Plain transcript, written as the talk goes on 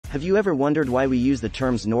Have you ever wondered why we use the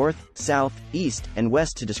terms north, south, east, and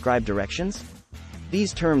west to describe directions?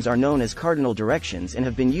 These terms are known as cardinal directions and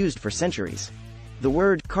have been used for centuries. The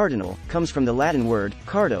word cardinal comes from the Latin word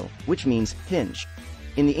cardo, which means hinge.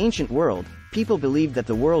 In the ancient world, people believed that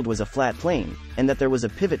the world was a flat plane, and that there was a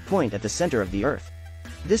pivot point at the center of the earth.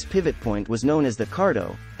 This pivot point was known as the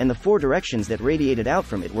cardo, and the four directions that radiated out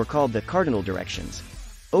from it were called the cardinal directions.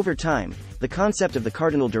 Over time, the concept of the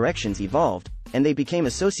cardinal directions evolved, and they became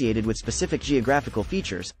associated with specific geographical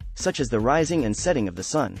features, such as the rising and setting of the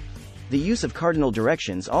sun. The use of cardinal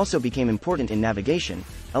directions also became important in navigation,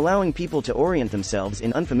 allowing people to orient themselves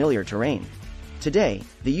in unfamiliar terrain. Today,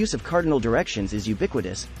 the use of cardinal directions is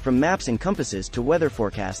ubiquitous, from maps and compasses to weather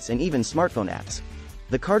forecasts and even smartphone apps.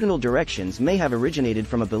 The cardinal directions may have originated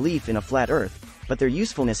from a belief in a flat Earth, but their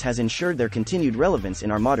usefulness has ensured their continued relevance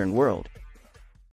in our modern world.